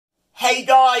Hey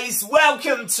guys,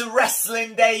 welcome to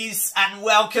Wrestling Daze and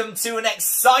welcome to an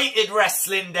excited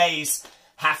Wrestling Daze.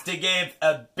 Have to give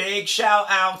a big shout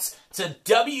out to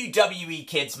WWE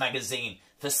Kids Magazine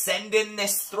for sending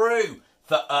this through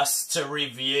for us to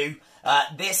review.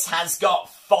 This has got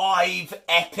 5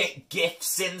 epic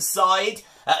gifts inside.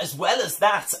 As well as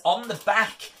that, on the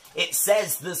back it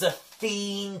says there's a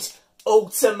themed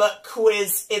ultimate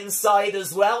quiz inside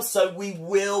as well. So we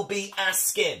will be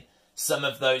asking some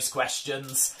of those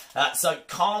questions. So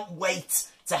can't wait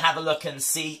to have a look and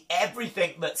see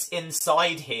everything that's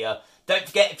inside here. Don't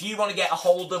forget, if you want to get a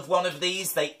hold of one of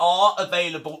these, they are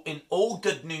available in all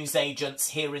good news agents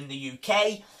here in the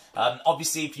UK.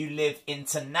 Obviously, if you live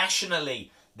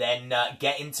internationally, then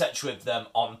get in touch with them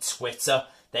on Twitter.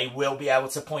 They will be able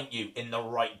to point you in the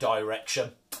right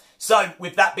direction. So,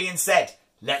 with that being said,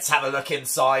 let's have a look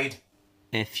inside.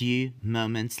 A few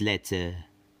moments later.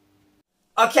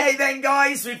 Okay then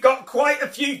guys, we've got quite a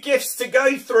few gifts to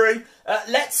go through.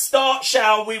 Let's start,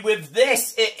 shall we, with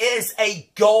this. It is a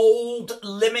gold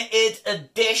limited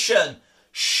edition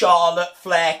Charlotte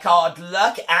Flair card.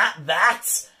 Look at that.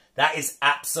 That is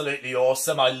absolutely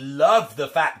awesome. I love the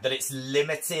fact that it's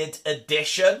limited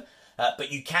edition,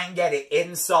 but you can get it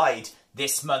inside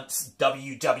this month's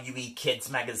WWE Kids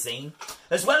Magazine.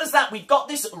 As well as that, we've got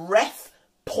this ref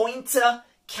pointer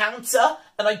counter,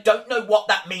 and I don't know what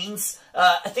that means.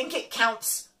 I think it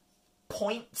counts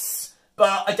points,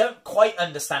 but I don't quite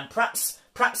understand. Perhaps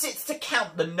it's to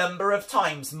count the number of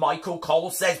times Michael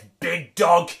Cole says "big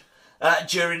dog"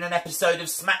 during an episode of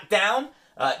SmackDown.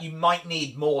 You might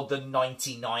need more than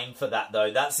 99 for that,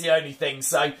 though. That's the only thing.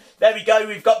 So there we go.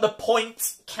 We've got the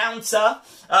point counter.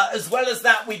 As well as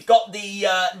that, we've got the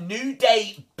New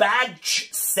Day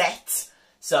badge set.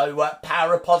 So,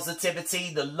 Power of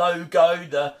Positivity, the logo,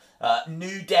 the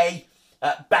New Day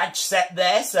badge set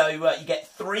there. So, you get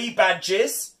 3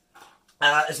 badges.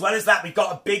 As well as that, we've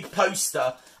got a big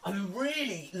poster. I'm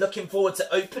really looking forward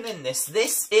to opening this.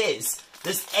 There's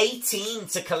 18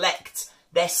 to collect.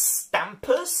 They're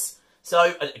stampers.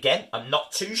 So, again, I'm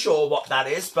not too sure what that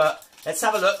is, but let's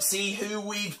have a look, see who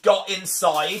we've got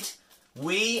inside.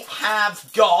 We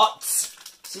have got...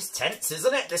 This is tense,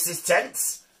 isn't it? This is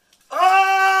tense.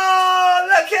 Oh,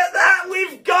 look at that!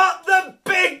 We've got the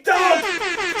big dog!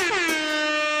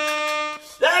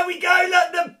 There we go,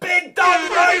 look, the big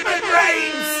dog, Roman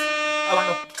Reigns! Oh, hang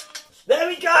on. There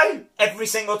we go! Every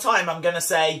single time I'm going to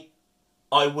say,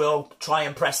 I will try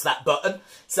and press that button.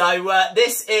 So,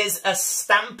 this is a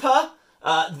stamper.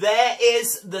 There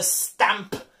is the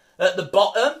stamp at the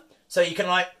bottom. So you can,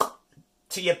 like,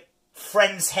 to your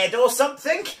friend's head or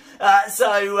something.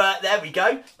 There we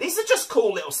go. These are just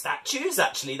cool little statues,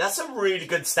 actually. That's a really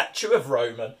good statue of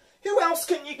Roman. Who else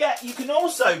can you get? You can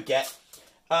also get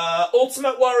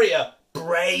Ultimate Warrior,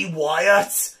 Bray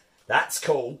Wyatt. That's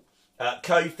cool.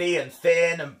 Kofi and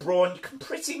Finn and Braun. You can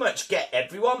pretty much get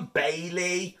everyone.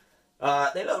 Bayley.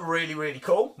 They look really, really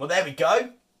cool. Well, there we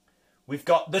go. We've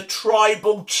got the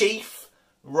Tribal Chief,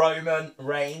 Roman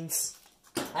Reigns.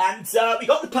 And we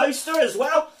got the poster as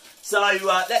well. So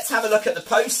let's have a look at the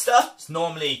poster. It's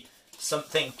normally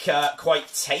something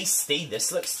quite tasty.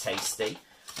 This looks tasty.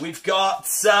 We've got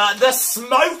the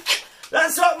smoke.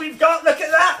 That's what we've got. Look at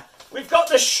that. We've got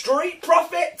the Street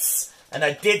Profits. And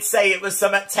I did say it was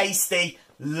something tasty.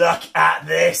 Look at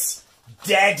this.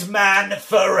 Dead Man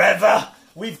Forever.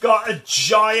 We've got a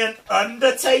giant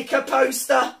Undertaker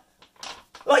poster.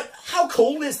 Like, how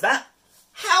cool is that?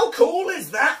 How cool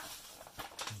is that?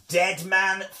 Dead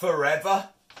Man Forever.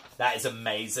 That is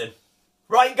amazing.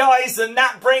 Right, guys, and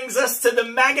that brings us to the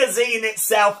magazine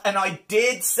itself. And I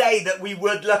did say that we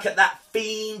would look at that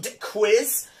Fiend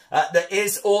quiz. There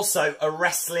is also a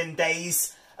Wrestling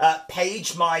Daze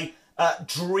page, my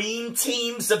Dream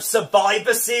Teams of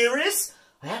Survivor series.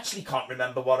 I actually can't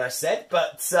remember what I said,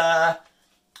 but I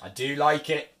do like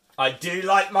it. I do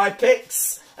like my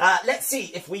picks. Let's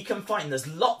see if we can find... There's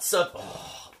lots of...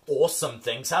 awesome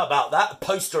things. How about that? A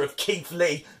poster of Keith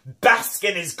Lee bask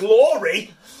in his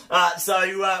glory.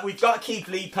 We've got a Keith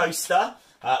Lee poster.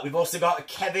 We've also got a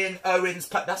Kevin Owens...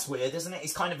 That's weird, isn't it?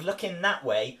 He's kind of looking that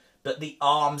way, but the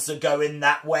arms are going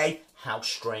that way. How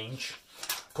strange.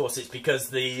 Of course, it's because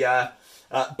the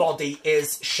body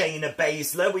is Shayna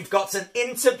Baszler. We've got an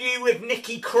interview with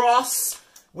Nikki Cross.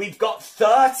 We've got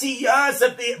 30 years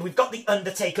of the... We've got the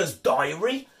Undertaker's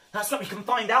diary. That's what we can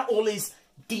find out. All his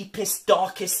deepest,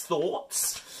 darkest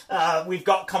thoughts. We've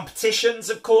got competitions,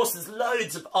 of course. There's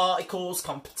loads of articles,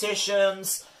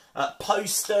 competitions,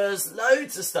 posters,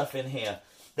 loads of stuff in here.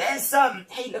 There's,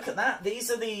 hey, look at that. These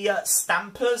are the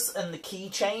stampers and the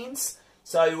keychains.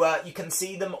 So you can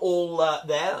see them all there.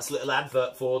 That's a little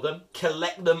advert for them.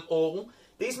 Collect them all.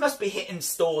 These must be hitting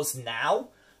stores now.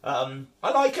 I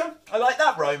like them. I like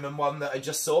that Roman one that I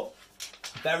just saw.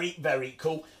 Very, very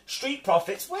cool. Street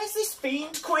Profits. Where's this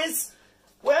Fiend quiz?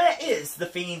 Where is the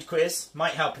Fiend quiz?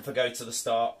 Might help if I go to the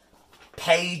start.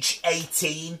 Page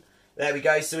 18. There we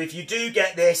go. So if you do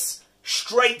get this,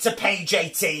 straight to page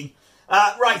 18.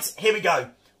 Right, here we go.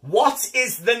 What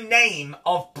is the name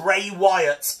of Bray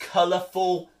Wyatt's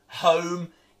colourful home?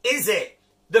 Is it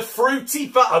the Fruity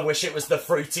Fun... I wish it was the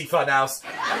Fruity Funhouse.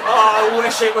 Oh, I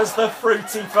wish it was the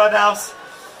Fruity Funhouse.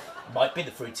 Might be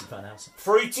the Fruity Funhouse.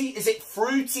 Fruity? Is it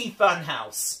Fruity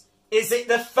Funhouse? Is it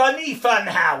the Funny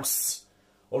Funhouse?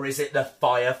 Or is it the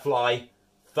Firefly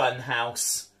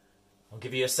Funhouse? I'll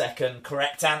give you a second.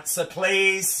 Correct answer,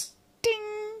 please.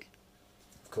 Ding.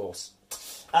 Of course.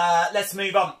 Let's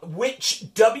move on. Which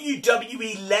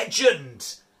WWE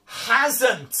legend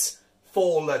hasn't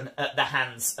fallen at the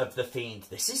hands of the Fiend?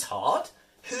 This is hard.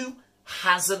 Who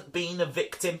hasn't been a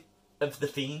victim of the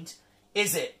Fiend?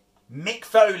 Is it Mick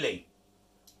Foley,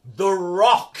 The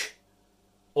Rock,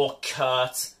 or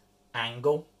Kurt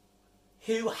Angle?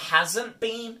 Who hasn't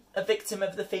been a victim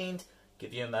of the Fiend?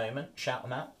 Give you a moment. Shout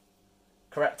them out.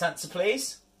 Correct answer,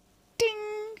 please. Ding.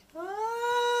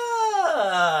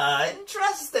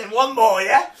 Interesting. One more,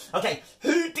 yeah? Okay,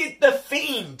 who did the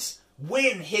Fiend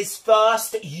win his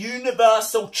first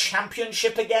Universal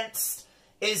Championship against?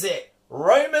 Is it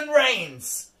Roman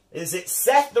Reigns? Is it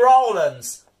Seth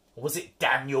Rollins? Or was it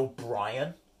Daniel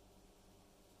Bryan?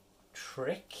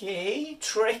 Tricky,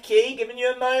 tricky. Giving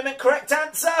you a moment. Correct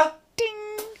answer.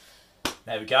 Ding.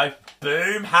 There we go.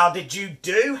 Boom. How did you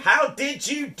do? How did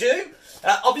you do?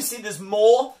 Obviously, there's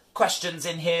more questions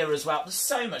in here as well. There's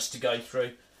so much to go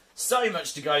through. So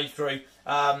much to go through.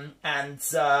 Oh,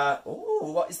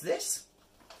 what is this?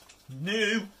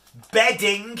 New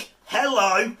bedding.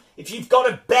 Hello. If you've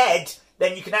got a bed,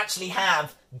 then you can actually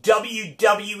have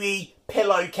WWE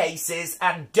pillowcases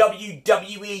and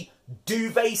WWE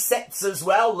duvet sets as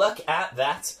well. Look at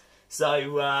that.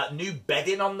 So, new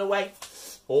bedding on the way.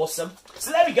 Awesome.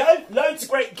 So there we go. Loads of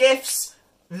great gifts.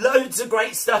 Loads of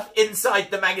great stuff inside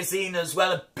the magazine as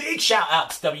well. A big shout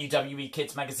out to WWE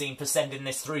Kids Magazine for sending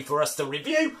this through for us to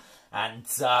review. And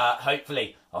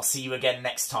hopefully I'll see you again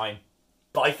next time.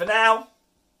 Bye for now.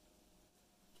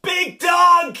 Big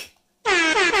dog!